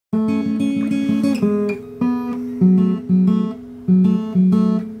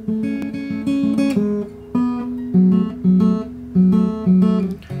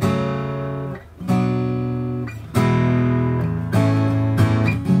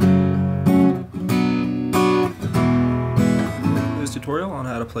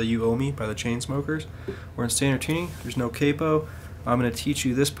to play You Owe Me by the Chainsmokers. We're in standard tuning, there's no capo. I'm going to teach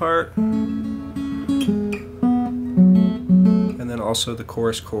you this part, and then also the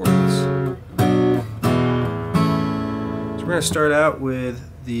chorus chords. So we're going to start out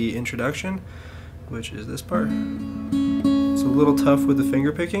with the introduction, which is this part. It's a little tough with the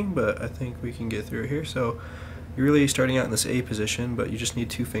finger picking, but I think we can get through it here. So you're really starting out in this A position, but you just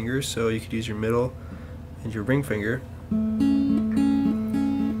need 2 fingers, so you could use your middle and your ring finger. And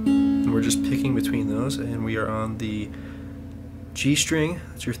we're just picking between those, and we are on the G string,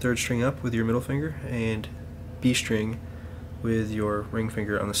 that's your 3rd string up, with your middle finger, and B string with your ring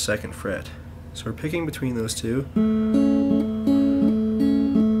finger on the 2nd fret. So we're picking between those two. We're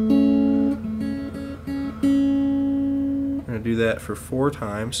going to do that for 4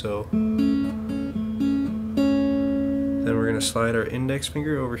 times, so then we're going to slide our index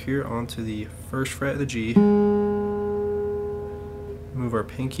finger over here onto the 1st fret of the G, move our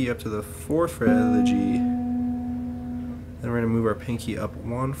pinky up to the 4th fret of the G, then we're going to move our pinky up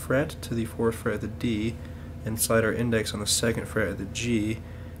 1 fret to the 4th fret of the D, and slide our index on the 2nd fret of the G,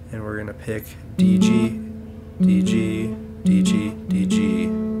 and we're going to pick D, G, D, G, D, G, D, G.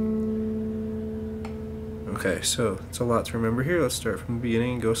 Okay, so it's a lot to remember here. Let's start from the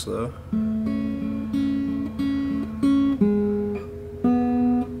beginning and go slow.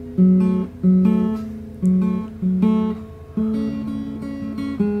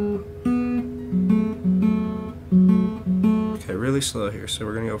 Really slow here, so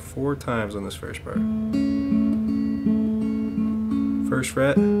we're going to go 4 times on this first part. 1st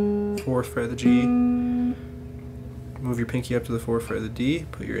fret, 4th fret of the G, move your pinky up to the 4th fret of the D,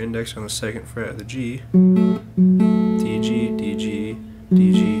 put your index on the 2nd fret of the G, D, G, D, G,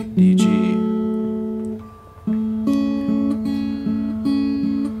 D, G, D, G.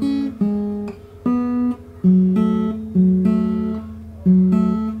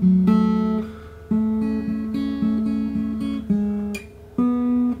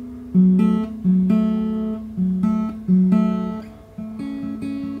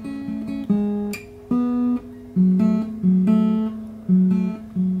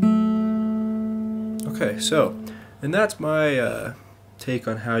 Okay, so, and that's my take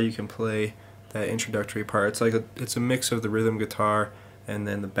on how you can play that introductory part. It's a mix of the rhythm guitar and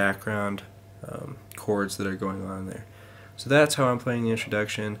then the background chords that are going on there. So that's how I'm playing the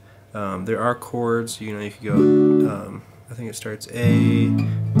introduction. There are chords, you could go, I think it starts A,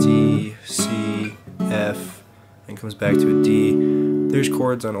 D, C, F, and comes back to a D. There's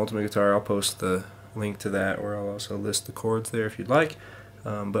chords on Ultimate Guitar. I'll post the link to that, or I'll also list the chords there if you'd like.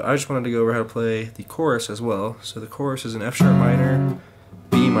 But I just wanted to go over how to play the chorus as well. So the chorus is an F sharp minor,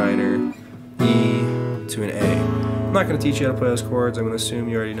 B minor, E to an A. I'm not going to teach you how to play those chords. I'm going to assume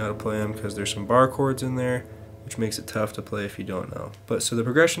you already know how to play them because there's some bar chords in there, which makes it tough to play if you don't know. But so the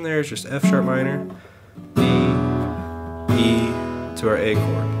progression there is just F sharp minor, B, E to our A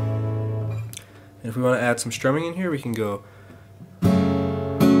chord. And if we want to add some strumming in here, we can go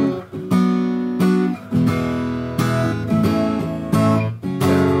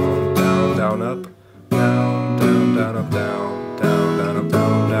down, up, down, down, down, up, down, down, down, up,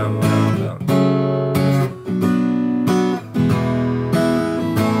 down, down, down, down.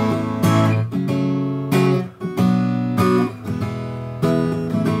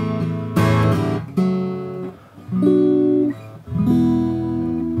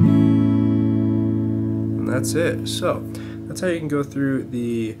 And that's it. So that's how you can go through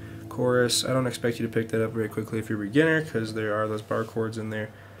the chorus. I don't expect you to pick that up very quickly if you're a beginner, because there are those bar chords in there.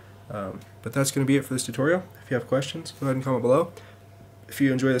 But that's going to be it for this tutorial. If you have questions, go ahead and comment below. If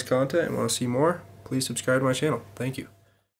you enjoy this content and want to see more, please subscribe to my channel. Thank you.